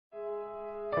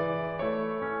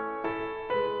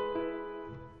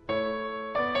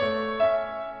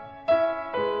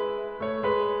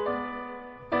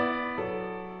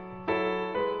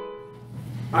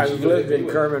I've lived in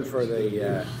Kerman for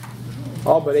the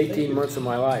all but 18 months of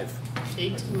my life.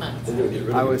 18 months.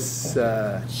 I was,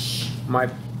 my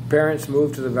parents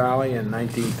moved to the valley in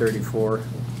 1934.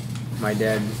 My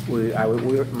dad,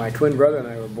 my twin brother and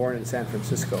I were born in San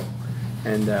Francisco,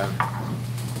 and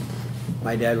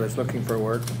my dad was looking for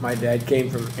work. My dad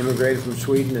immigrated from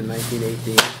Sweden in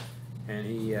 1918, and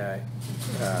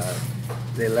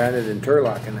they landed in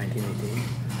Turlock in 1918.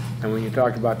 And when you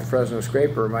talked about the Fresno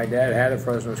Scraper, my dad had a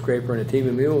Fresno Scraper and a team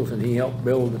of mules, and he helped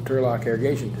build the Turlock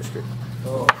Irrigation District.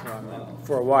 Oh,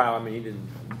 for a while. I mean, he didn't.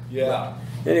 yeah.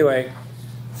 Anyway,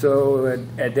 so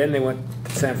and then they went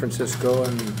to San Francisco,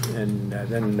 and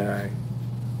then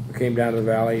we came down to the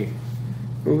valley.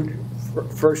 Moved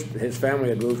first. His family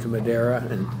had moved to Madera,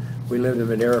 and we lived in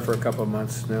Madera for a couple of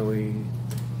months. Then we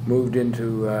moved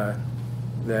into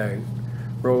the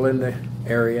Rolinda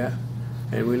area,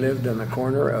 and we lived on the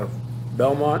corner of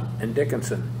Belmont and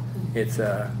Dickinson. It's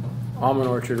a almond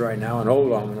orchard right now, an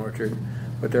old almond orchard,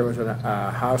 but there was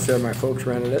a house there. My folks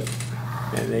rented it,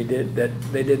 and they did that.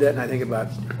 They did that in I think about,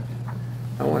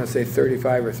 I want to say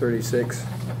 35 or 36,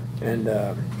 and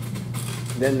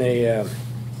then they.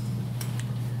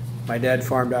 My dad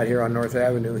farmed out here on North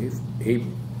Avenue. He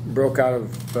broke out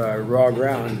of raw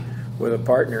ground with a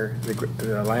partner,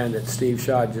 the land that Steve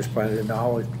Shaw just planted into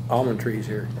almond trees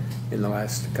here in the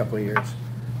last couple of years.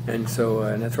 And so,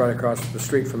 and that's right across the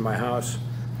street from my house.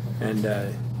 And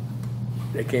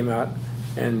they came out,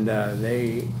 and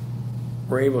they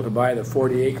were able to buy the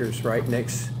 40 acres right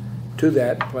next to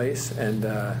that place. And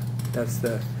that's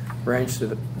the ranch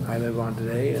that I live on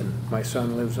today, and my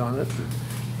son lives on it.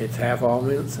 It's half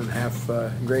almonds and half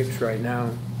grapes right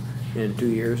now. In 2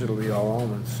 years, it'll be all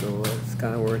almonds, so it's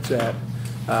kind of where it's at.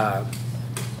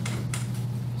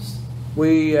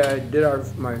 We did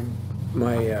my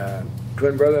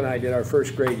twin brother and I did our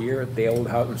first grade year at the old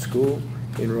Houghton School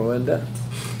in Rolinda,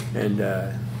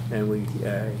 and we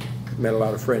met a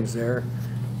lot of friends there.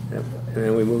 And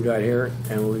then we moved out here,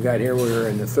 and when we got here, we were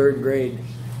in the third grade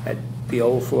at the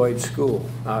old Floyd School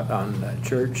out on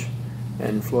Church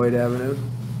and Floyd Avenue,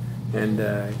 and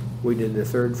we did the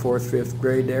third, fourth, fifth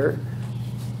grade there,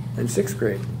 and sixth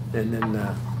grade, and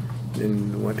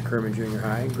then went to Kerman Junior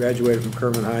High. Graduated from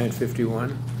Kerman High in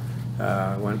 '51.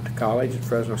 Went to college at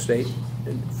Fresno State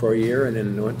for a year, and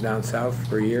then went down south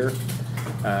for a year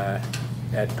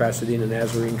at Pasadena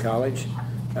Nazarene College.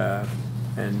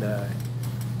 And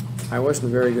I wasn't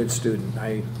a very good student.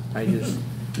 I just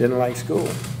didn't like school,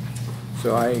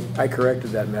 so I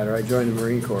corrected that matter. I joined the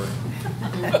Marine Corps.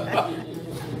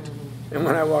 And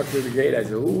when I walked through the gate, I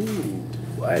said, ooh,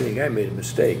 I think I made a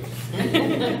mistake.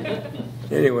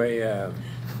 Anyway,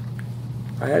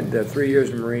 I had 3 years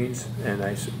in Marines, and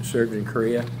I served in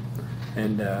Korea.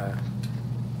 And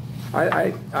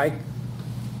I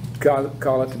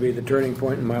call it to be the turning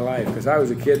point in my life, because I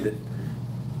was a kid that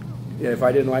if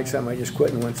I didn't like something, I just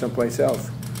quit and went someplace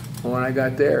else. Well, when I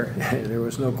got there, there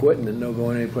was no quitting and no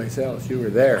going anyplace else. You were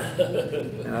there.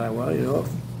 And I thought, well, you know,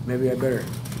 maybe I better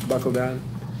buckle down.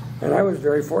 And I was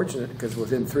very fortunate, because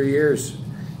within 3 years,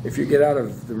 if you get out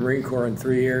of the Marine Corps in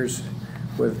 3 years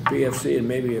with PFC and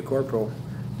maybe a corporal,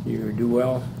 you do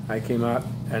well. I came out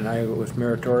and I was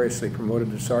meritoriously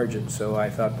promoted to sergeant, so I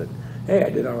thought that, hey,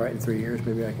 I did all right in 3 years,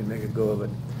 maybe I can make a go of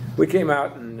it. We came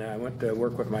out, and I went to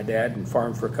work with my dad and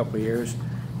farmed for a couple of years,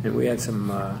 and we had some,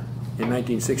 in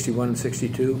 1961 and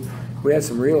 62, we had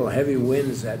some real heavy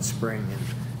winds that spring,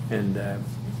 and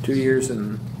 2 years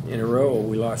in a row,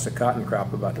 we lost a cotton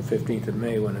crop about the 15th of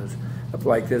May when it was up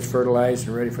like this, fertilized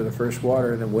and ready for the first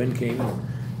water, and the wind came,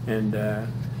 and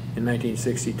in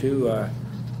 1962,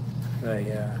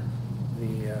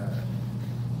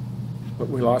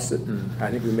 we lost it, and I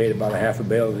think we made about a half a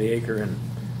bale of the acre,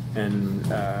 and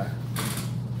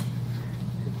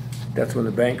that's when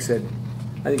the bank said,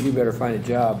 I think you better find a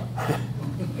job.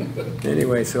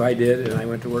 Anyway, so I did, and I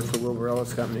went to work for Wilbur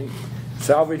Ellis Company,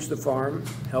 salvaged the farm,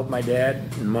 helped my dad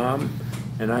and mom,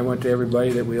 and I went to everybody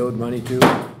that we owed money to,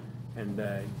 and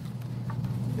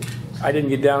I didn't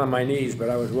get down on my knees, but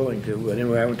I was willing to. But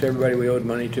anyway, I went to everybody we owed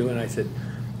money to, and I said,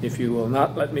 if you will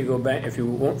not let me go if you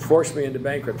won't force me into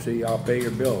bankruptcy, I'll pay your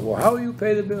bill. Well, how will you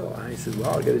pay the bill? And I said, well,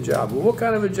 I'll get a job. Well, what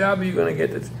kind of a job are you going to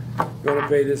get that's going to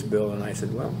pay this bill? And I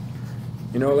said, well,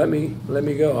 you know, let me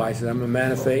go. I said, I'm a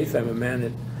man of faith. I'm a man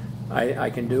that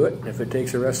I can do it. If it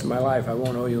takes the rest of my life, I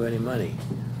won't owe you any money.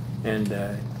 And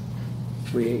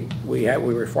we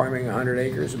were farming 100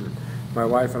 acres, and my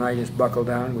wife and I just buckled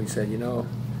down. We said, you know,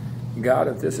 God,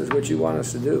 if this is what you want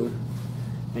us to do,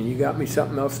 and you got me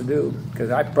something else to do, because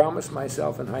I promised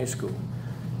myself in high school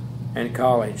and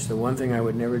college the one thing I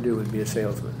would never do would be a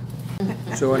salesman.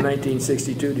 So in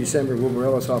 1962, December, Wilbur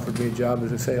Ellis offered me a job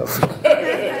as a salesman.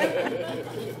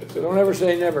 So don't ever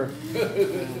say never.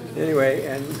 Anyway,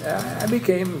 and I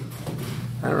became,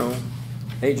 I don't know,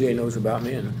 AJ knows about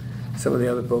me and some of the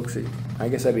other folks. I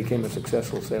guess I became a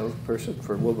successful salesperson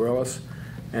for Wilbur Ellis,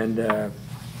 and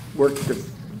worked.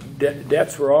 The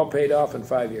debts were all paid off in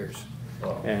 5 years,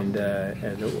 and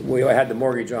we had the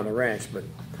mortgage on the ranch, but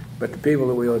the people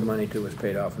that we owed money to was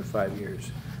paid off in 5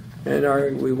 years,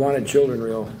 and we wanted children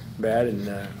real bad,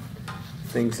 and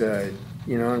things,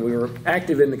 you know, and we were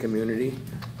active in the community,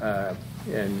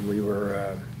 and we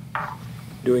were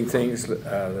doing things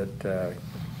that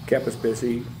kept us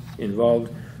busy,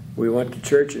 involved. We went to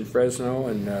church in Fresno,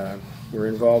 and were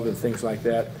involved in things like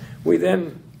that. We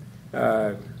then,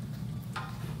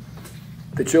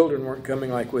 the children weren't coming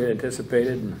like we had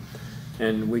anticipated,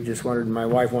 and we just wondered. My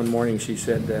wife one morning, she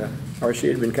said, or she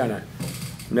had been kind of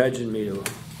nudging me to,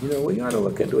 you know, we ought to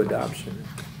look into adoption.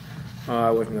 Oh,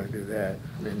 I wasn't going to do that,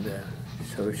 and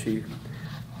so I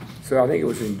think it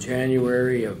was in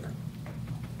January of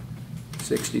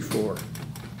 '64.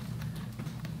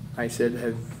 I said,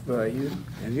 have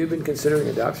you been considering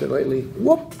adoption lately?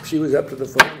 Whoop! She was up to the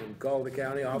phone and called the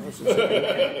county office and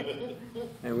said,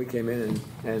 and we came in,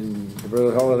 and the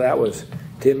result of that was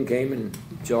Tim came in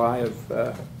July of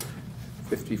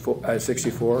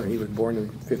 64. He was born on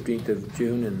 15th of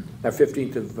June and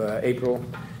 15th of April,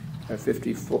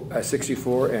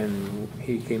 64, and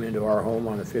he came into our home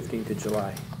on the 15th of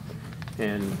July,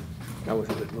 and that was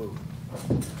a good move.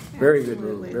 Very good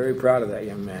move. Very proud of that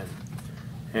young man.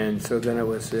 And so then it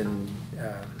was in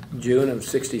June of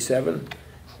 '67.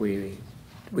 We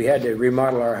had to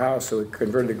remodel our house, so we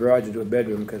converted the garage into a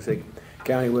bedroom because the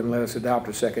county wouldn't let us adopt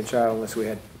a second child unless we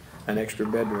had an extra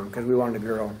bedroom because we wanted a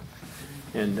girl.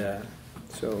 And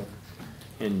so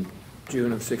in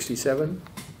June of '67,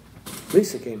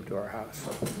 Lisa came to our house,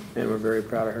 and we're very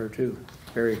proud of her too.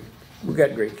 We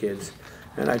got great kids.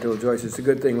 And I told Joyce, it's a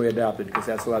good thing we adopted because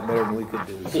that's a lot better than we could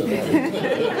do. So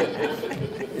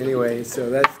anyway, so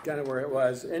that's kind of where it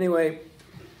was. Anyway,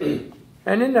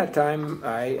 and in that time,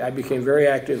 I became very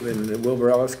active in Wilbur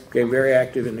Ellis, became very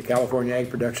active in the California Ag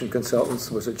Production Consultants,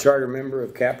 was a charter member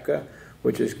of CAPCA,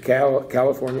 which is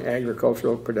California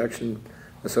Agricultural Production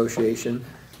Association,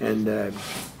 and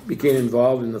became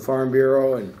involved in the Farm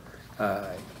Bureau. And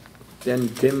then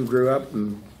Tim grew up,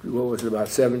 and what was it, about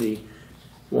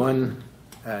 71,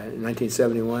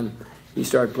 1971, he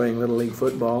started playing Little League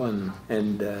football,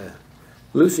 and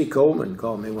Lucy Coleman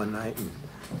called me one night,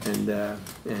 and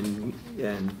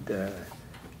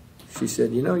she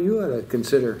said, you know, you ought to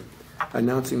consider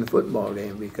announcing the football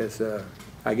game because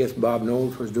I guess Bob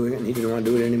Knowles was doing it and he didn't want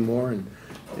to do it anymore, and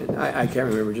I can't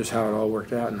remember just how it all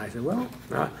worked out, and I said, well,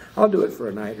 I'll do it for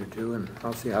a night or two and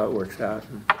I'll see how it works out.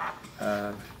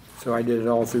 And, so I did it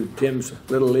all through Tim's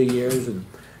Little League years and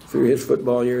through his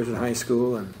football years in high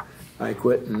school, and I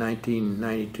quit in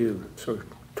 1992. So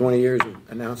 20 years of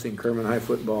announcing Kerman High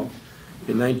football.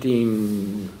 In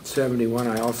 1971,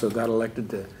 I also got elected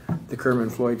to the Kerman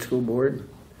Floyd School Board,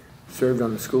 served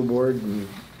on the school board, and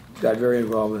got very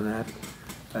involved in that.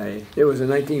 It was in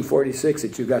 1946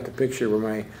 that you got the picture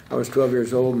where I was 12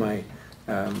 years old. My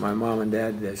mom and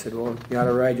dad, they said, well, you ought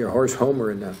to ride your horse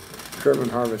Homer in the Kerman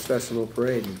Harvest Festival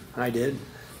Parade, and I did.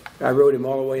 I rode him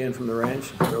all the way in from the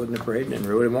ranch, rode in the parade, and then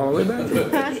rode him all the way back to the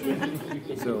ranch.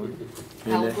 So,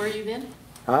 how old were you then?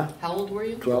 Huh? How old were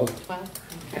you? 12. 12?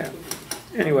 Okay. Yeah.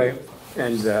 Anyway,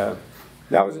 and that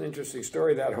was an interesting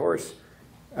story, that horse.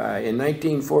 In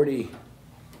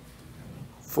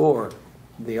 1944,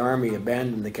 the Army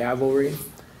abandoned the cavalry,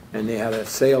 and they had a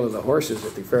sale of the horses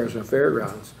at the Fresno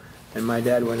Fairgrounds. And my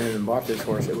dad went in and bought this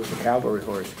horse. It was a cavalry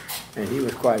horse, and he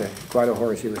was quite a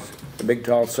horse. He was a big,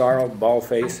 tall sorrel, bald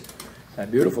face, a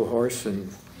beautiful horse,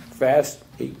 and fast.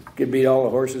 He could beat all the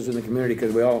horses in the community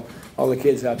because all the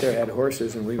kids out there had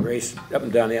horses, and we raced up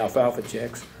and down the alfalfa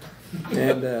checks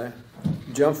and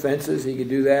jump fences. He could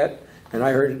do that. And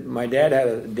I heard my dad had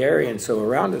a dairy, and so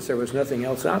around us there was nothing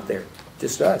else out there,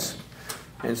 just us.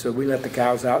 And so we let the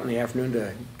cows out in the afternoon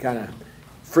to kind of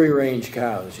free-range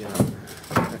cows, you know.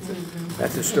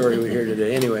 That's a story we hear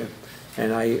today. Anyway,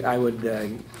 and I would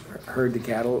herd the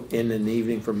cattle in the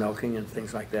evening for milking and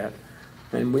things like that.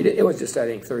 And it was just, I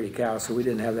think, 30 cows, so we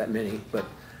didn't have that many. But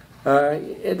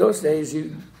in those days,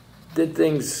 you did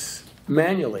things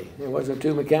manually. It wasn't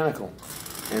too mechanical.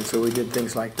 And so we did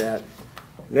things like that.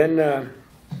 Then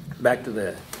back to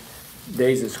the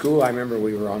days of school, I remember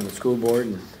we were on the school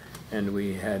board, and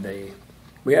we had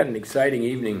an exciting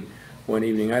evening one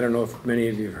evening. I don't know if many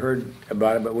of you have heard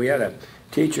about it, but we had a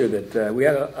teacher that we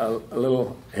had a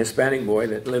little Hispanic boy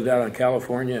that lived out in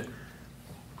California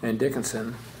and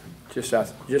Dickinson, just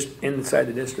inside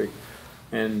the district,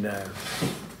 and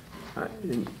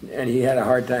he had a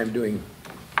hard time doing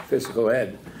physical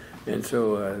ed, and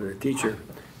so the teacher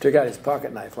took out his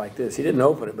pocket knife like this. He didn't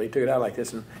open it, but he took it out like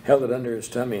this and held it under his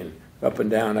tummy and up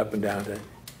and down,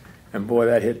 and boy,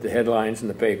 that hit the headlines in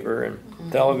the paper and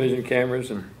television cameras.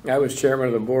 And I was chairman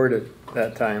of the board at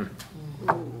that time.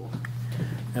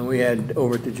 And we had,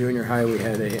 over at the junior high, we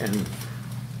had and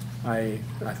I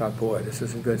thought, boy, this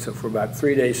isn't good. So for about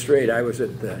 3 days straight, I was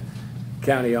at the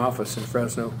county office in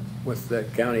Fresno with the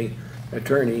county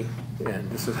attorney, and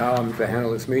this is how I'm to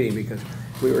handle this meeting, because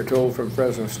we were told from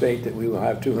Fresno State that we will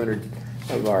have 200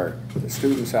 of our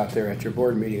students out there at your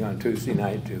board meeting on Tuesday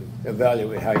night to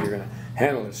evaluate how you're going to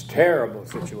handle this terrible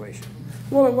situation.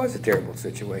 Well, it was a terrible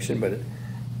situation, but it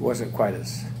wasn't quite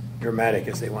as dramatic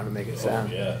as they want to make it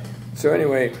sound. Oh, yeah. So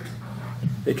anyway,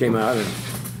 they came out, and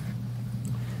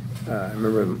I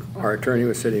remember our attorney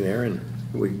was sitting there, and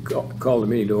we called the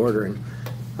meeting to order. And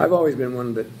I've always been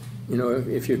one that, you know,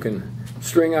 if you can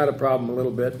string out a problem a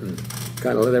little bit and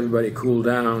kind of let everybody cool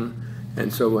down.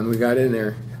 And so when we got in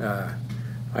there,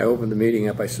 I opened the meeting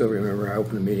up. I still remember I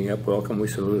opened the meeting up, welcome, we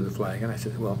saluted the flag. And I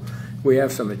said, well, we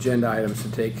have some agenda items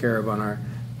to take care of on our,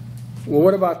 well,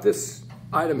 what about this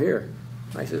item here?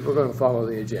 I said, we're going to follow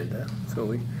the agenda. So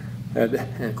we had,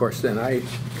 and of course then I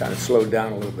kind of slowed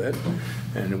down a little bit,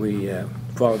 and we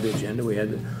followed the agenda. We had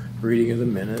the reading of the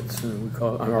minutes, and we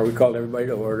called everybody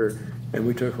to order, and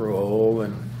we took roll,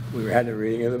 and we had the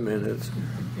reading of the minutes,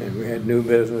 and we had new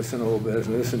business and old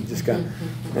business, and just kind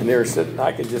of, and they were sitting,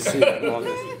 I could just see them all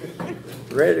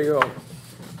just ready to go.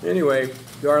 Anyway,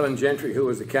 Garland Gentry, who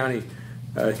was the county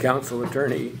council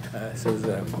attorney, says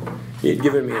he had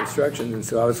given me instructions, and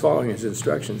so I was following his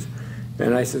instructions.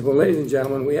 And I said, well, ladies and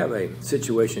gentlemen, we have a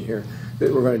situation here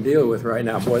that we're going to deal with right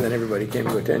now. Boy, then everybody came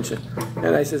to attention.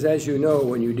 And I says, as you know,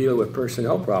 when you deal with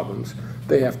personnel problems,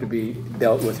 they have to be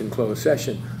dealt with in closed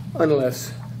session,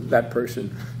 unless that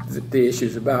person the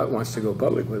issue's about wants to go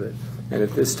public with it. And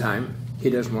at this time, he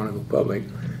doesn't want to go public.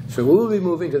 So we'll be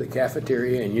moving to the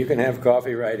cafeteria, and you can have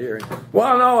coffee right here. And,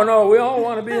 well, no, we all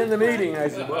want to be in the meeting. I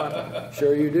said, well,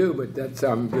 sure you do, but that's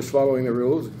I'm just following the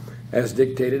rules as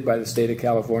dictated by the State of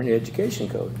California Education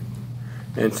Code.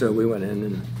 And so we went in,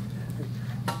 and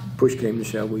push came to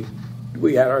shove.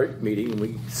 We had our meeting, and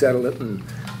we settled it, and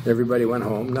everybody went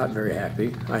home, not very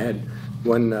happy. I had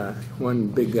one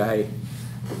big guy,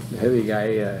 heavy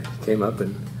guy, came up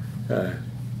and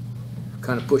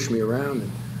kind of pushed me around,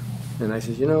 and I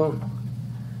said, you know,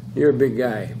 you're a big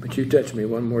guy, but you touch me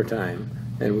one more time,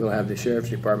 and we'll have the sheriff's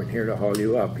department here to haul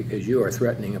you up because you are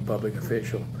threatening a public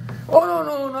official. Oh,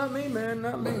 no, not me, man,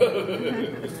 not me.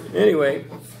 Anyway,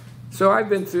 so I've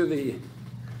been through the,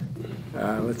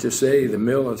 let's just say, the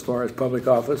mill as far as public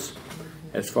office,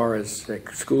 as far as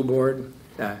school board.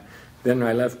 Then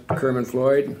I left Kerman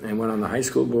Floyd and went on the high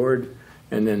school board,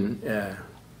 and then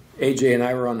AJ and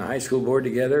I were on the high school board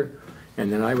together,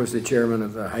 and then I was the chairman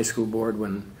of the high school board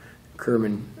when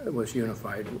Kerman was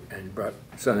unified and brought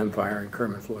Sun Empire and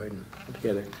Kerman Floyd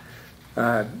together.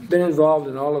 Been involved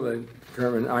in all of the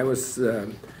Kerman. I was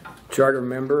charter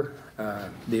member,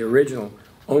 the original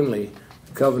only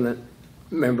covenant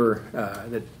member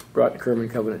that brought Kerman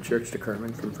Covenant Church to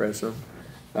Kerman from Fresno.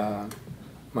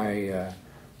 My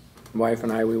wife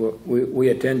and I, we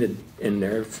attended in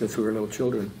there since we were little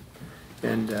children,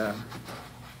 and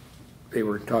they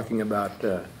were talking about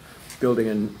building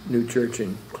a new church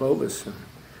in Clovis,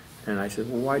 and I said,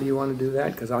 well, why do you want to do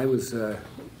that? Because I was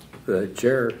the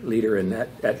chair leader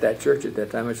at that church at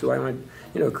that time. I said, well, I went,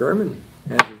 you know, Kerman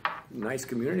has a nice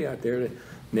community out there.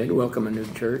 They'd welcome a new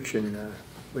church, and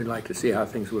we'd like to see how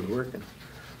things would work.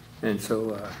 And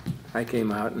so I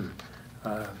came out, and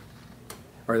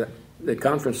the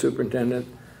conference superintendent,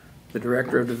 the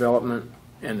director of development,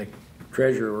 and the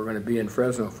treasurer were going to be in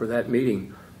Fresno for that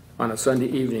meeting on a Sunday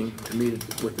evening to meet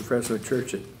with the Fresno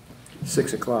church at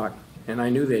 6 o'clock. And I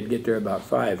knew they'd get there about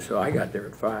 5, so I got there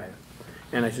at 5.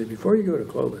 And I said, before you go to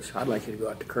Clovis, I'd like you to go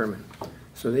out to Kerman.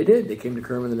 So they did. They came to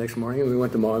Kerman the next morning, and we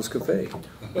went to Ma's Cafe.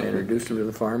 I introduced them to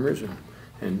the farmers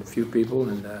and a few people,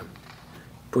 and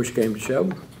push came to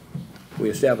shove. We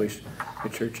established a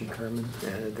church in Kerman,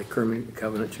 the Kerman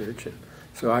Covenant Church. And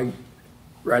so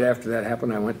right after that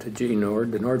happened, I went to Gene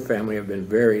Nord. The Nord family have been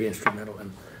very instrumental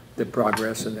in the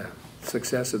progress and the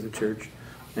success of the church.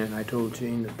 And I told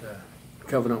Gene that the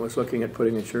Covenant was looking at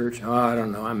putting a church. Oh, I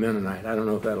don't know. I'm Mennonite. I don't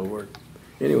know if that'll work.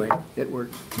 Anyway, it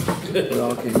worked. We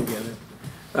all came together.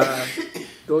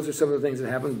 Those are some of the things that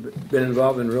happened. Been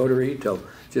involved in Rotary till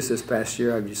just this past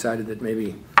year. I've decided that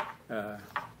maybe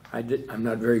I'm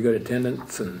not very good at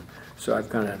attendance, and so I've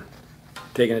kind of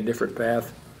taken a different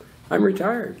path. I'm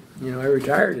retired. You know, I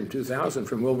retired in 2000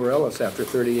 from Wilbur Ellis after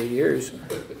 38 years,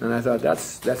 and I thought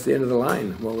that's the end of the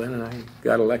line. Well, then I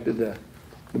got elected to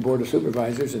the Board of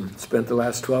Supervisors and spent the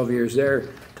last 12 years there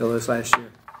till this last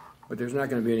year. But there's not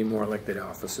going to be any more elected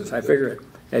offices. I figure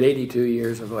at 82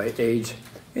 years of age,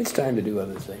 it's time to do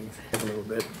other things a little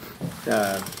bit.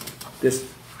 This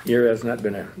year has not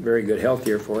been a very good health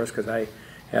year for us because I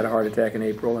had a heart attack in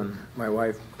April, and my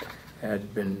wife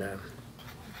had been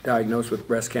diagnosed with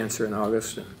breast cancer in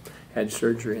August and had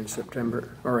surgery in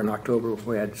September, or in October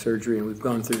we had surgery, and we've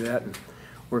gone through that, and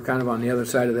we're kind of on the other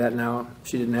side of that now.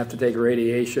 She didn't have to take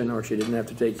radiation or she didn't have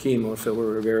to take chemo, so we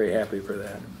were very happy for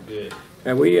that. Good.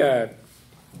 And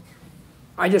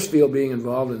I just feel being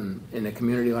involved in a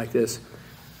community like this.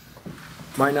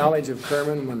 My knowledge of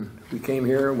Kerman, when we came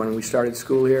here, when we started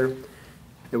school here,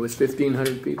 it was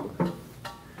 1,500 people.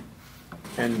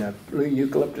 And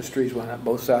eucalyptus trees went up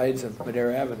both sides of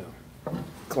Madera Avenue.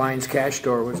 Klein's Cash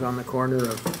Store was on the corner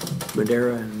of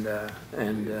Madera and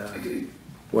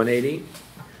 180.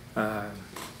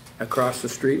 Across the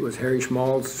street was Harry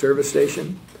Schmall's service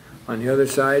station. On the other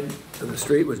side of the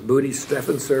street was Booty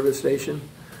Steffen's service station.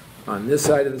 On this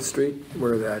side of the street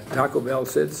where the Taco Bell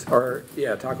sits, Taco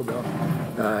Bell,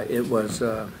 it was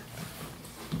a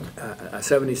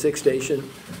 76 station.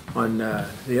 On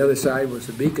the other side was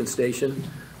the Beacon station,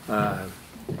 and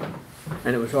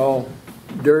it was all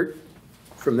dirt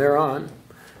from there on.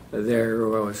 There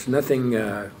was nothing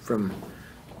from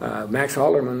Max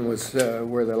Halderman was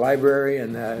where the library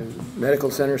and the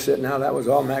medical center sit now. That was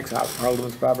all Max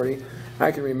Halderman's property.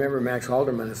 I can remember Max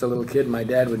Halderman as a little kid. My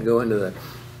dad would go into the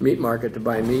meat market to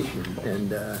buy meat,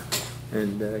 and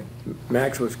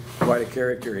Max was quite a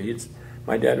character.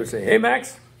 My dad would say, "Hey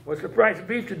Max, what's the price of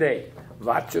beef today?"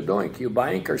 "What you doing? You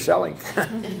buying or selling?"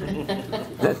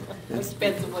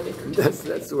 Expensive what it is.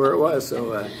 That's where it was.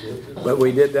 So, but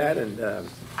we did that, and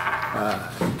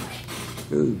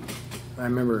I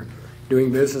remember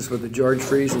doing business with the George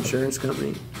Freeze Insurance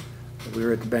Company. We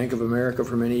were at the Bank of America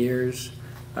for many years.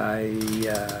 I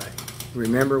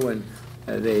remember when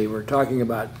they were talking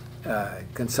about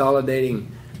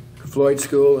consolidating Floyd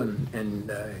School and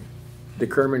the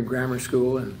Kerman Grammar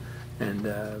School, and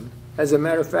as a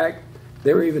matter of fact,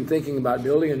 they were even thinking about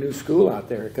building a new school out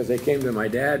there because they came to my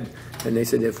dad and they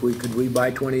said, could we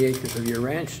buy 20 acres of your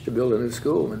ranch to build a new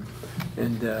school?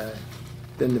 And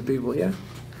then the people,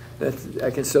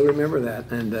 I can still remember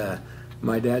that. And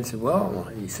my dad said, well,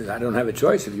 he said, I don't have a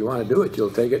choice. If you want to do it, you'll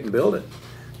take it and build it.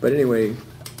 But anyway,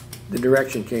 the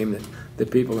direction came that the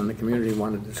people in the community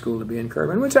wanted the school to be in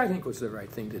Kerman, which I think was the right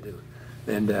thing to do.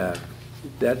 And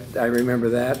that I remember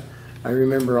that. I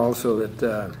remember also that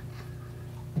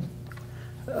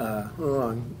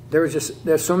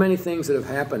there's so many things that have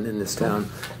happened in this town,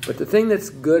 but the thing that's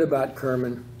good about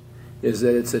Kerman is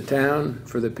that it's a town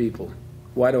for the people.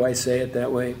 Why do I say it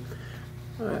that way?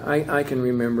 I can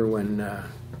remember when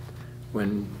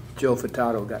Joe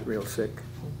Furtado got real sick,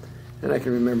 and I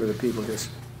can remember the people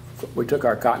we took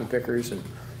our cotton pickers and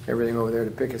everything over there to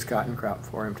pick his cotton crop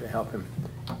for him to help him.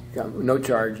 No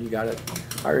charge, he got it.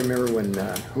 I remember when,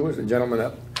 who was the gentleman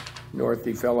up north,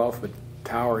 he fell off a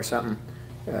tower or something.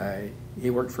 He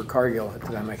worked for Cargill at the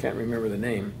time, I can't remember the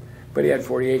name. But he had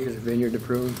 40 acres of vineyard to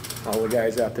prune. All the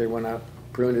guys out there went out,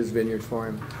 pruned his vineyard for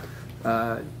him.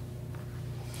 I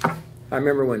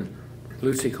remember when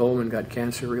Lucy Coleman got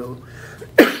cancer real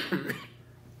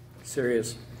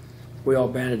serious. We all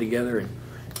banded together, and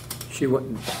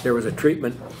there was a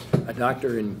treatment, a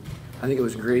doctor in, I think it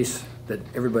was Greece, that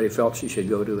everybody felt she should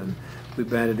go to, and we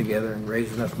banded together and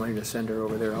raised enough money to send her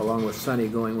over there, along with Sonny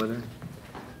going with her.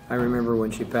 I remember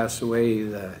when she passed away,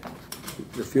 the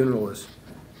funeral was,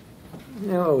 it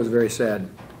was very sad.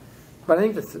 But I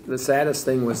think the saddest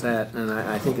thing was that, and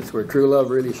I think it's where true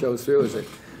love really shows through, is that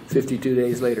 52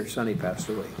 days later, Sonny passed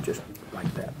away, just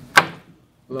like that.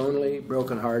 Lonely,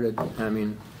 brokenhearted. I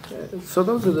mean, so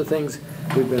those are the things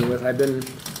we've been with.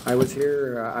 I was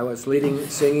here, I was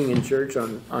singing in church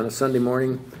on a Sunday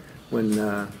morning when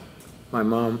my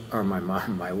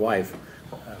wife,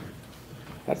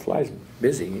 that fly's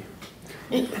busy.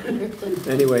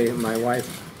 Anyway, my wife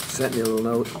sent me a little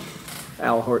note.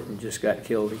 Al Horton just got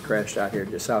killed. He crashed out here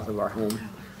just south of our home.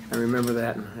 I remember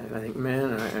that, and I think,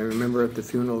 man, I remember at the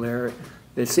funeral there.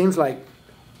 It seems like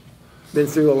been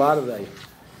through a lot of the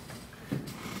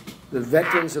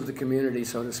veterans of the community,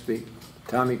 so to speak.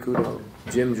 Tommy Kudo,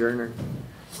 Jim Jerner.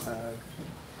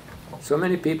 So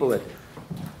many people that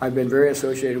I've been very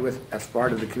associated with as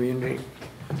part of the community.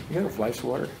 You got a fly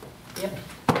swatter? Yep.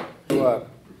 Who,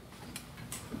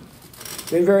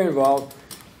 been very involved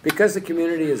because the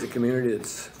community is a community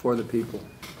that's for the people,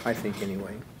 I think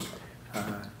anyway.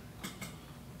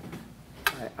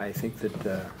 I think that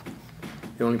the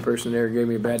only person there who gave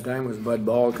me a bad time was Bud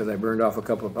Ball because I burned off a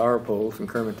couple of power poles, and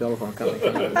Kerman Telephone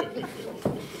Company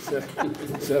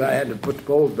said I had to put the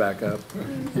poles back up.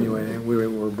 Anyway, we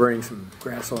were burning some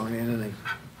grass along in, and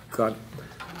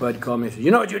Bud called me and said, "You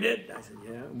know what you did?" I said,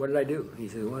 "Yeah, what did I do?" He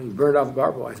said, "Well, you burned off a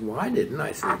power pole." I said, "Well, I didn't."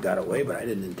 I said, "You got away, but I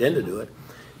didn't intend to do it."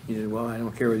 He said, "Well, I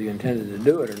don't care whether you intended to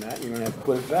do it or not. You're going to have to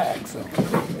put it back." So,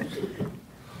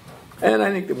 and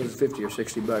I think it was $50 or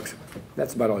 $60.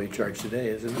 That's about all you charge today,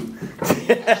 isn't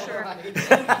it? Sure.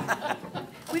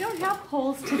 We don't have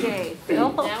poles today,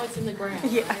 Phil. Now it's in the ground.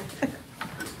 Yeah.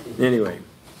 Anyway,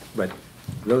 but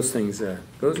those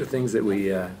are things that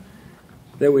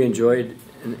we enjoyed.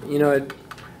 And you know,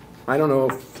 I don't know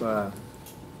if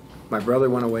my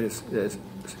brother went away to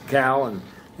Cal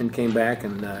and came back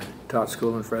and taught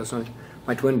school in Fresno.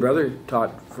 My twin brother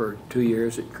taught for 2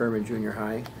 years at Kerman Junior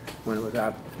High when it was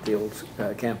out at the old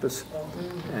campus,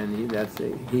 and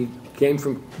he came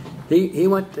from he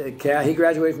went to Cal. He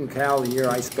graduated from Cal the year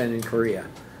I spent in Korea,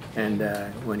 and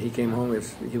when he came home,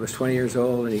 he was 20 years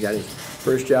old, and he got his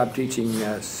first job teaching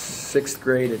 6th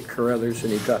grade at Carruthers,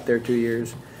 and he taught there 2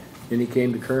 years. Then he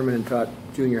came to Kerman and taught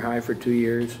junior high for 2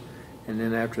 years, and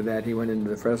then after that he went into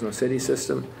the Fresno City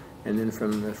system, and then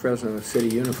from the Fresno City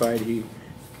Unified he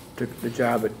took the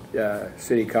job at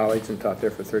City College and taught there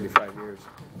for 35 years.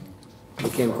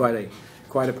 Became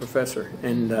quite a professor,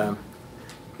 and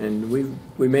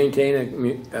we maintain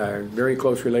a very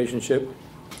close relationship.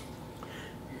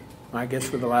 I guess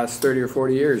for the last 30 or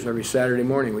 40 years, every Saturday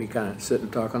morning we kind of sit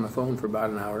and talk on the phone for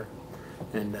about an hour,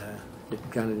 and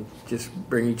kind of just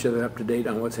bring each other up to date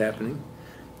on what's happening.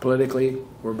 Politically,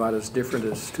 we're about as different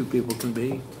as two people can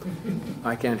be.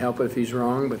 I can't help it if he's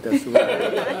wrong, but that's the way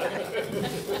it is.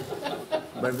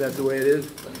 But if that's the way it is,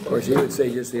 of course, he would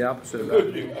say just the opposite about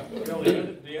it. Well,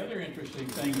 the other interesting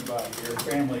thing about your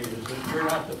family is that you're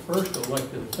not the first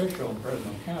elected official in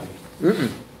Fresno County.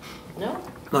 Mm-mm. No?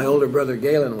 My older brother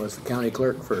Galen was the county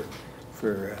clerk for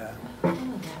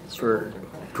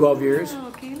 12 years.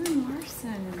 Oh, Kerman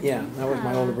Larson. Yeah, that was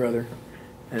my older brother,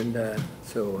 and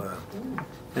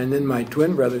and then my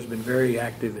twin brother's been very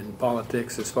active in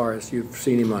politics. As far as you've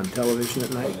seen him on television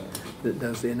at night, that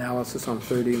does the analysis on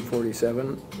 30 and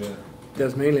 47. Yeah.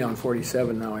 Does mainly on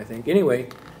 47 now, I think. Anyway,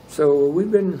 so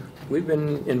we've been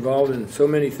involved in so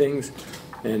many things,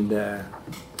 and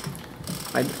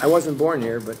I wasn't born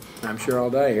here, but I'm sure I'll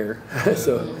die here.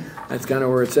 So that's kind of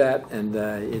where it's at, and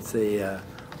it's a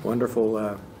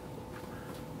wonderful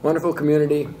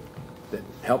community that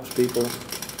helps people.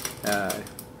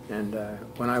 And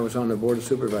when I was on the Board of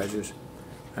Supervisors,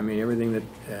 I mean, everything that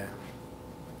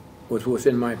was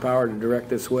within my power to direct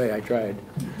this way, I tried.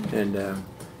 And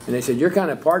they said, "You're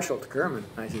kind of partial to Kerman."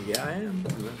 I said, "Yeah, I am.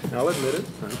 I'll admit it.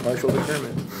 I'm partial to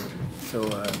Kerman." So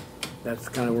that's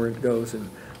kind of where it goes. And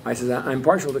I said, "I'm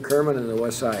partial to Kerman and the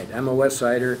West Side. I'm a West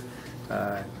Sider.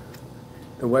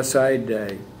 The West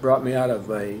Side brought me out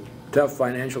of a tough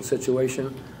financial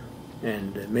situation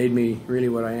and made me really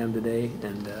what I am today.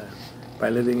 And by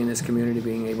living in this community,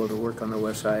 being able to work on the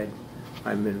West Side,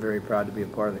 I've been very proud to be a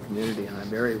part of the community, and I'm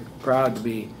very proud to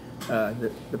be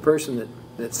the person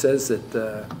that says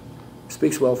that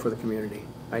speaks well for the community.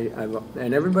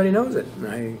 And everybody knows it.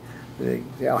 And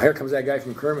oh, here comes that guy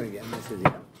from Kerman again." I said,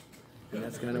 "Yeah," and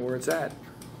that's kind of where it's at.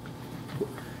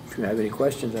 If you have any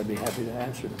questions, I'd be happy to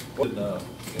answer them.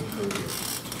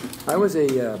 I was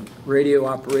a radio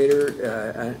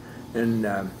operator, and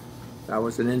I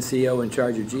was an NCO in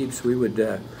charge of Jeeps. We would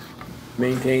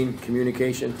maintain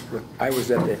communication. I was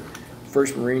at the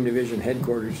 1st Marine Division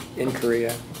headquarters in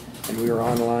Korea, and we were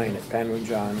online at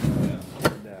Panmunjom.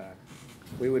 And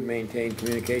we would maintain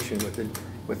communication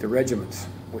with the regiments,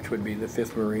 which would be the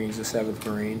 5th Marines, the 7th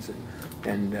Marines,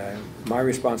 and my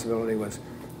responsibility was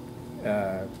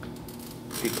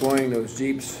deploying those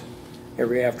Jeeps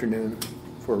every afternoon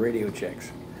for radio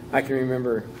checks. I can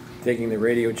remember taking the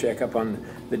radio check up on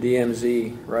the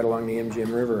DMZ right along the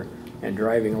MGM River and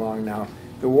driving along. Now,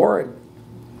 the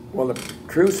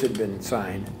truce had been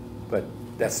signed, but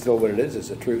that's still what it is. It's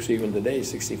a truce even today,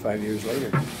 65 years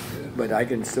later. But I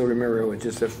can still remember it was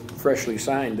just freshly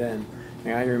signed then.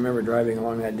 And I remember driving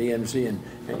along that DMZ, and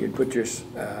you'd put your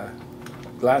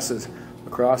glasses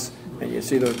across, and you'd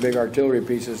see those big artillery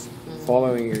pieces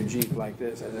following your Jeep like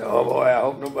this. I said, "Oh boy, I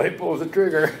hope nobody pulls the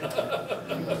trigger."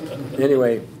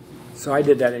 Anyway, so I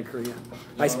did that in Korea.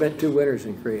 I spent 2 winters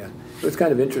in Korea. It was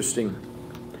kind of interesting.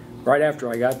 Right after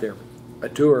I got there, a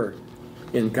tour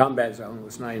in combat zone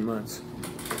was 9 months.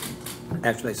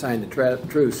 After they signed the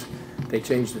truce, they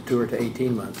changed the tour to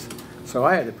 18 months. So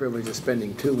I had the privilege of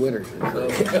spending 2 winters in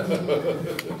Korea.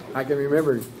 I can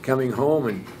remember coming home,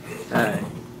 and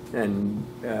And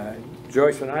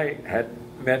Joyce and I had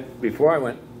met before I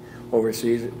went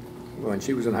overseas when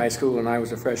she was in high school and I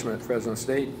was a freshman at Fresno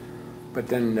State. But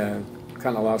then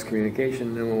kind of lost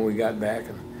communication. And when we got back,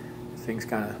 and things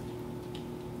kind of,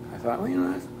 I thought, well, you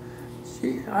know,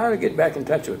 I ought to get back in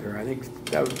touch with her. I think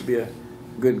that would be a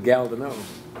good gal to know,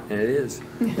 and it is.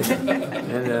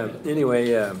 And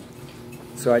anyway,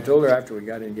 so I told her after we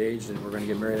got engaged and we're going to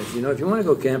get married, I said, you know, if you want to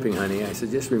go camping, honey, I said,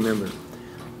 just remember,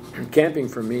 camping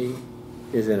for me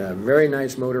is in a very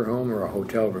nice motorhome or a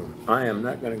hotel room. I am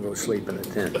not going to go sleep in a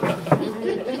tent.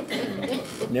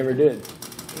 Never did.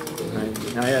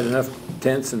 I had enough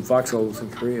tents and foxholes in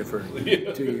Korea for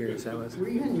 2 years. Were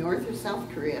you in North or South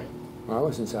Korea? Well, I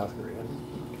was in South Korea.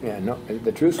 Yeah, no,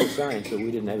 the truce was signed, so we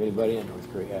didn't have anybody in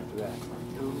North Korea after that.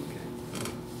 Oh,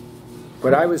 okay.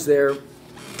 But I was there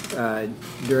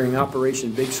during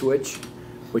Operation Big Switch,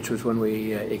 which was when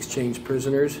we exchanged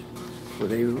prisoners.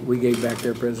 We gave back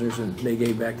their prisoners, and they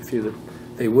gave back the few that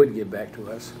they would give back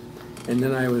to us. And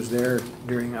then I was there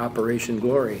during Operation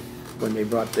Glory, when they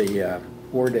brought the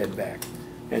war dead back.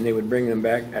 And they would bring them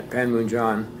back at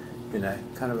Panmunjom in a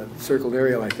kind of a circled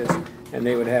area like this, and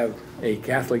they would have a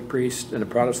Catholic priest and a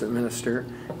Protestant minister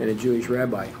and a Jewish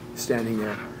rabbi standing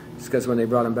there. It's because when they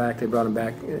brought them back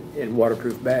in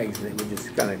waterproof bags, and they would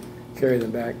just kind of carry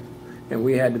them back. And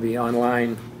we had to be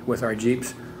online with our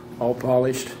Jeeps, all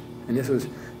polished. And this was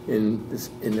in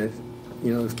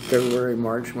the February,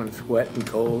 March, when it's wet and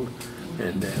cold,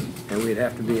 and we'd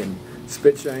have to be in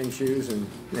spit-shine shoes, and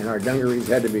our dungarees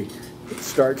had to be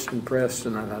starched and pressed.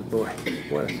 And I thought, boy,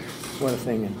 what a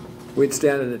thing! And we'd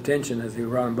stand at attention as we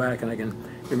brought them back, and I can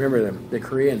remember the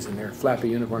Koreans in their flappy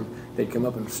uniform. They'd come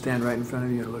up and stand right in front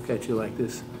of you and look at you like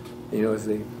this, you know,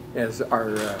 as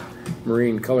our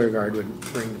Marine color guard would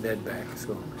bring the dead back.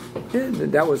 So yeah,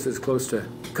 that was as close to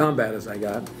combat as I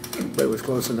got, but it was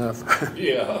close enough.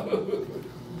 Yeah.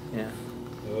 Yeah.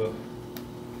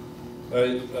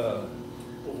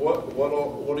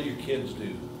 What do your kids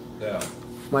do now?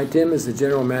 My Tim is the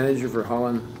general manager for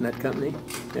Holland Net Company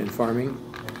and farming.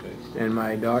 Okay. And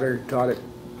my daughter taught at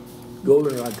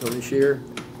Goldenrod till this year,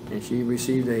 and she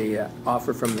received a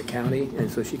offer from the county,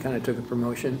 and so she kind of took a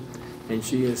promotion, and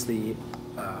she is the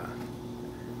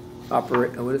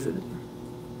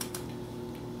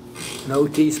an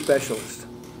OT specialist,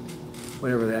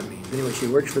 whatever that means. Anyway, she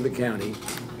works for the county,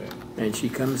 and she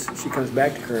comes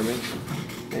back to Kerman,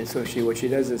 and so what she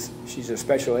does is she's a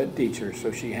special ed teacher,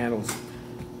 so she handles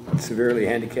severely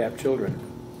handicapped children.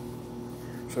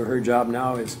 So her job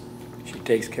now is she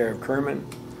takes care of Kerman,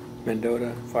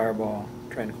 Mendota, Fireball,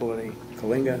 Tranquility,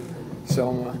 Kalinga,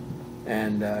 Selma,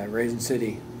 and Raisin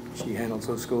City. She handles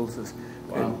those schools.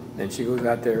 Wow. And she goes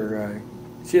out there.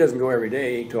 She doesn't go every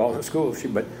day to all the schools,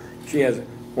 but she has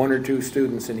one or two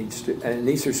students in each, and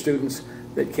these are students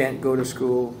that can't go to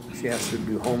school. She has to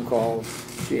do home calls.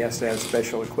 She has to have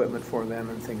special equipment for them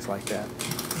and things like that.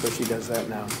 So she does that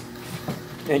now.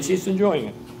 And she's enjoying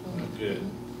it. Good.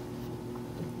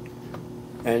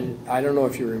 And I don't know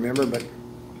if you remember, but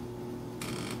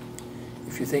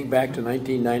if you think back to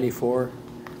 1994,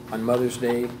 on Mother's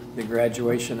Day, the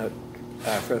graduation at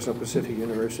Fresno Pacific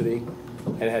University,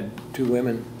 it had two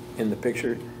women in the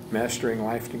picture mastering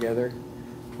life together.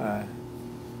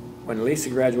 When Lisa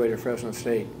graduated Fresno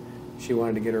State, she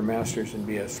wanted to get her master's and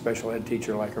be a special ed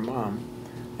teacher like her mom.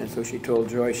 And so she told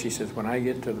Joyce, she says, when I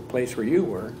get to the place where you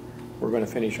were, we're going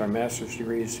to finish our master's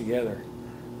degrees together.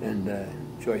 And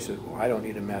Joyce said, well, I don't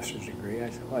need a master's degree. I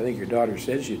said, well, I think your daughter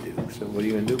says you do, so what are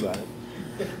you going to do about it?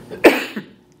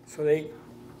 So they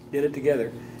did it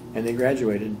together, and they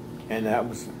graduated, and that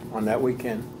was on that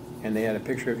weekend. And they had a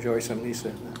picture of Joyce and Lisa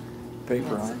in the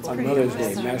paper on Mother's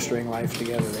Day, mastering life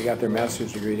together. They got their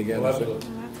master's degree together. We'll So,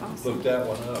 have to look that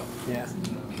one up. yeah,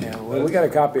 yeah. Well, we got a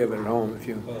copy of it at home if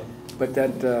you. But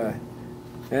that,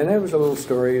 and it was a little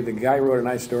story. The guy wrote a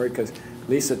nice story because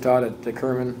Lisa taught at the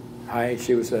Kerman High.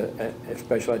 She was a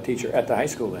special ed teacher at the high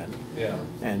school then. Yeah.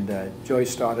 And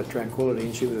Joyce taught at Tranquility,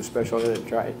 and she was a special ed at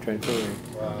Tranquility.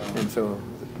 Wow. And so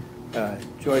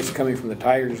Joyce coming from the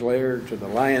tiger's lair to the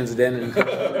lion's den, and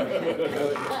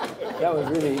that was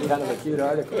really kind of a cute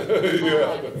article.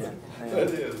 Yeah. That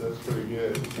is. That's pretty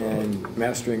good. And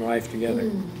mastering life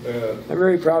together. Yeah. I'm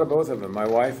very proud of both of them. My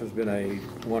wife has been a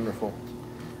wonderful.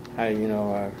 I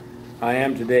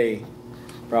am today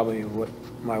probably what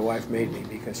my wife made me,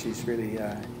 because she's really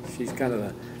she's kind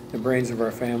of the brains of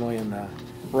our family and the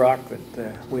rock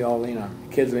that we all lean on.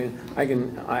 Kids,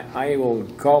 I will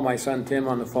call my son Tim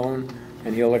on the phone,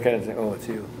 and he'll look at it and say, "Oh, it's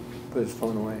you." Put his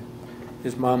phone away.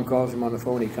 His mom calls him on the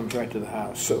phone. He comes right to the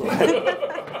house. So,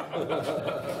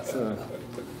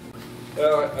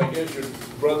 I guess your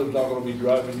brother's not gonna be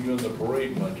driving you in the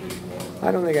parade much anymore.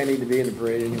 I don't think I need to be in the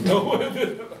parade anymore.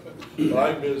 No,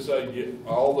 I miss,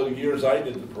 all the years I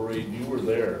did the parade, you were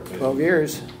there. 12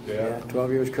 years. Yeah.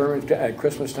 12 years. Kerman at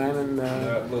Christmas time and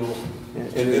That little, in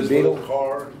in his his Beetle. little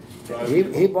car.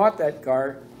 driving- He bought that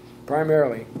car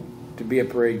primarily to be a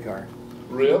parade car.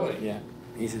 Really? Yeah.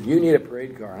 He said, you need a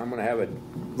parade car. I'm going to have a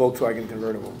Volkswagen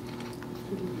convertible.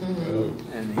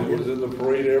 And He he was did. in the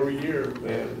parade every year,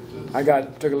 man. I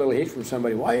took a little heat from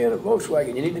somebody. Why are you in a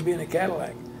Volkswagen? You need to be in a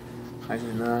Cadillac. I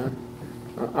said, no,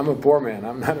 I'm a poor man.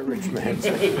 I'm not a rich man. So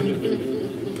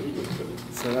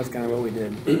that's kind of what we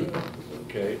did.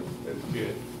 Okay, that's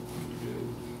good.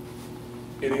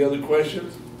 Good. Any other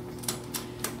questions?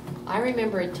 I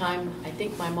remember a time, I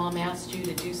think my mom asked you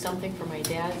to do something for my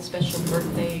dad's special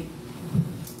birthday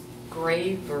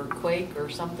grave or quake or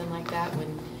something like that.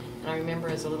 And I remember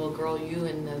as a little girl, you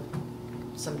and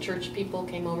some church people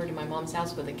came over to my mom's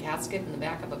house with a casket in the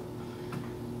back of a,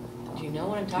 do you know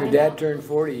what I'm talking Your about? dad turned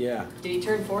 40, yeah. Did he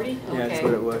turn 40? Yeah, that's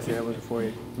what it was. Yeah, it was 40.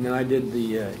 And then I did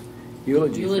the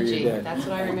eulogy for Eulogy, your dad. that's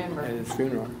what I remember. At his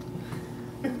funeral.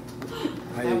 That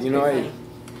was pretty funny.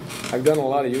 I've done a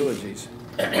lot of eulogies.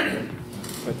 But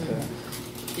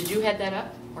Did you head that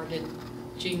up, or did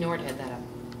Gene Nord head that up?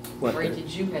 What, Or the- did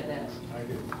you head that up? I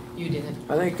did. You didn't?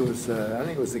 I think it was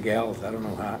the gals. I don't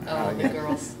know how. Oh, the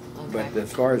girls, okay. But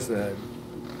as far as the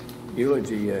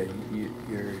eulogy,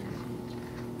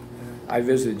 I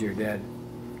visited your dad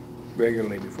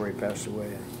regularly before he passed away,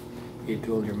 and he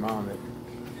told your mom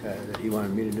that he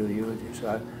wanted me to do the eulogy.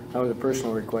 So that was a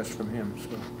personal request from him. So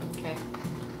Okay.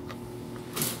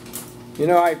 you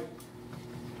know, I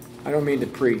don't mean to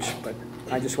preach, but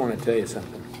I just want to tell you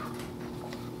something.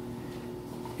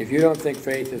 If you don't think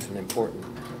faith isn't important,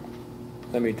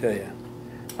 let me tell you.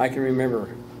 I can remember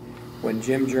when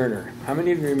Jim Journer, how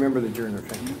many of you remember the Journer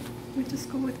family? Went to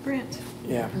school with Brent.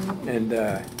 Yeah, and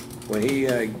when he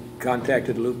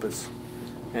contacted lupus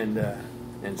and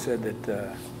said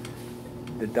that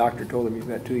the doctor told him he's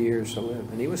got 2 years to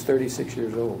live, and he was 36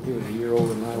 years old. He was a year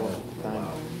older than I was at the time.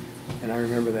 And I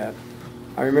remember that.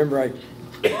 I remember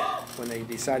when they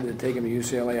decided to take him to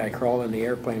UCLA, I crawled in the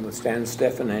airplane with Stan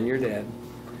Steffen and your dad,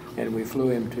 and we flew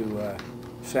him to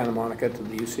Santa Monica to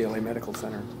the UCLA Medical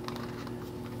Center.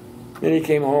 Then he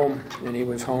came home, and he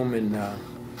was home in, I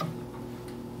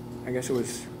guess it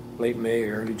was late May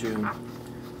or early June.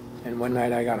 And one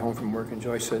night I got home from work, and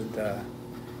Joyce said,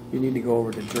 you need to go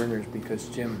over to Journer's because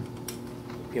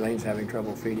Elaine's having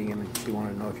trouble feeding him, and she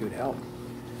wanted to know if you would help.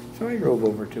 So I drove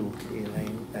over to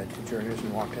Elaine at Journer's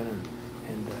and walked in,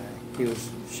 and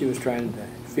she was trying to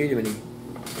feed him, and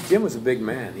Jim was a big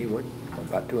man. He was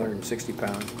about 260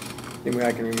 pounds. Anyway,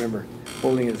 I can remember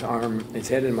holding his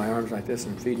head in my arms like this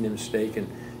and feeding him steak, and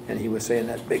he was saying,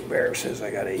 that big bear says I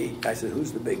gotta eat. I said,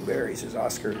 who's the big bear? He says,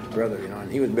 Oscar, his brother,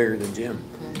 and he was bigger than Jim.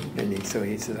 And so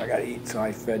he says, I gotta eat. So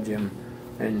I fed Jim,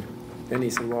 and then he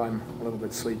said, well, I'm a little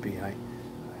bit sleepy. I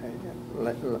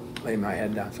lay my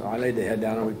head down. So I laid the head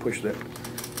down, and we pushed the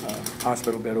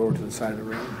hospital bed over to the side of the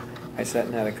room. I sat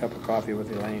and had a cup of coffee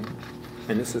with Elaine,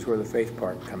 and this is where the faith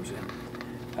part comes in.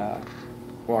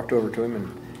 Walked over to him,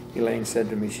 and Elaine said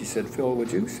to me, she said, Phil,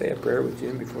 would you say a prayer with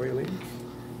Jim before you leave?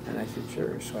 And I said,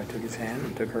 sure. So I took his hand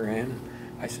and took her hand.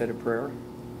 I said a prayer,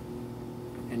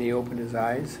 and he opened his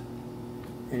eyes,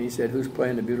 and he said, who's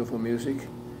playing the beautiful music?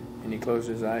 And he closed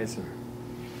his eyes, and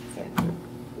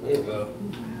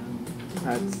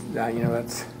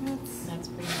that's That's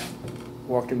pretty,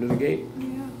 walked him to the gate. Yeah.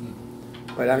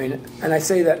 But I mean, and I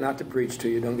say that not to preach to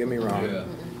you, don't get me wrong. Yeah.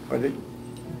 But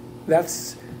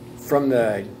that's from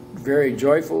the very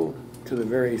joyful to the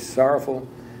very sorrowful.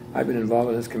 I've been involved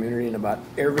in this community in about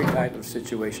every type of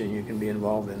situation you can be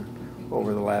involved in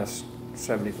over the last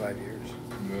 75 years.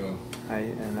 Yeah.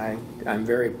 I'm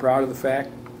very proud of the fact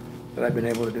that I've been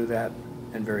able to do that,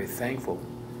 and very thankful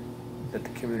that the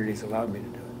community's allowed me to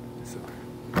do it. So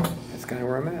that's kind of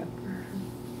where I'm at.